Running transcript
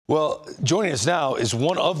Well, joining us now is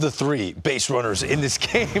one of the three base runners in this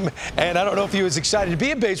game. And I don't know if he was excited to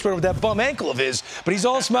be a base runner with that bum ankle of his, but he's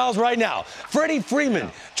all smiles right now. Freddie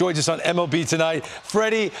Freeman joins us on MLB Tonight.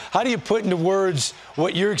 Freddie, how do you put into words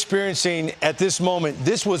what you're experiencing at this moment?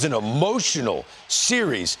 This was an emotional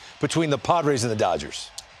series between the Padres and the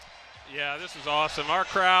Dodgers. Yeah, this was awesome. Our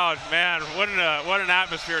crowd, man, what an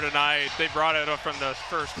atmosphere tonight. They brought it up from the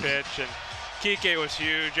first pitch, and Kike was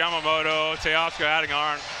huge. Yamamoto, Teoscar adding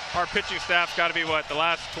on. Our pitching staff's got to be what, the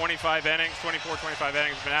last 25 innings, 24, 25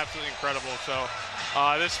 innings has been absolutely incredible. So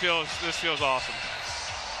this feels awesome.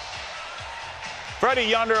 Freddie,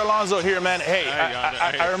 Yonder Alonso here, man. Hey,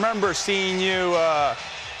 I remember seeing you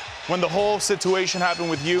when the whole situation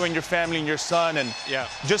happened with you and your family and your son, and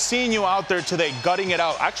just seeing you out there today gutting it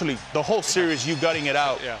out. Actually, the whole series, you gutting it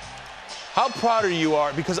out. Yeah. How proud you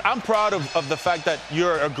are, because I'm proud of the fact that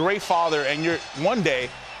you're a great father, and one day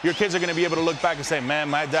your kids are going to be able to look back and say, man,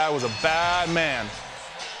 my dad was a bad man.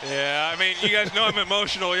 Yeah, I mean, you guys know I'm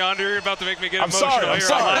emotional. Yonder, you're about to make me get emotional I'm here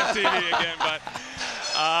sorry. on live TV again. But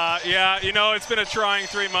yeah, you know, it's been a trying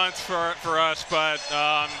 3 months for us, but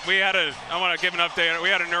I want to give an update. We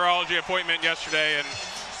had a neurology appointment yesterday, and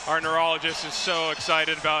our neurologist is so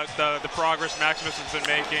excited about the progress Maximus has been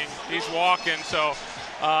making. He's walking, so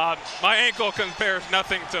my ankle compares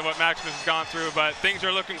nothing to what Maximus has gone through, but things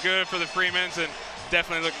are looking good for the Freemans and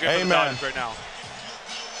definitely looking good for the Dodgers right now.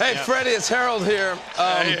 Hey, Freddie, it's Harold here.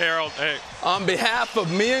 Hey, Harold. Hey. On behalf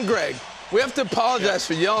of me and Greg, we have to apologize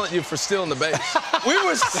for yelling at you for stealing the base. We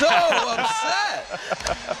were so upset.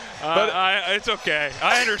 It's okay.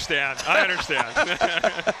 I understand. I understand.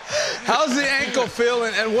 How's the ankle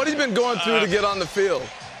feeling, and what have you been going through to get on the field?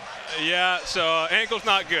 Yeah, so ankle's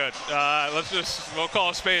not good. We'll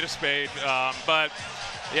call a spade a spade. But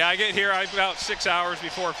yeah, I get here about 6 hours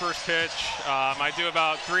before first pitch. I do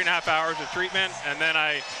about 3.5 hours of treatment, and then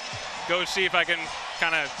I go see if I can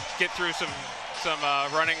kind of get through some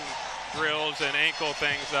running drills and ankle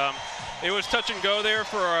things. It was touch and go there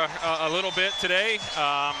for a little bit today.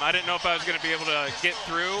 I didn't know if I was going to be able to get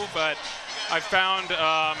through, but I found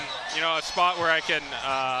a spot where I can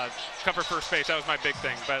cover first base. That was my big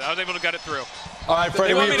thing, but I was able to get it through. All right,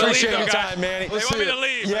 Freddie, we appreciate your time, man. They want me to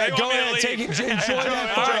leave. Yeah, go ahead, take it. Enjoy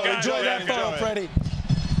that photo. Enjoy that photo, Freddie.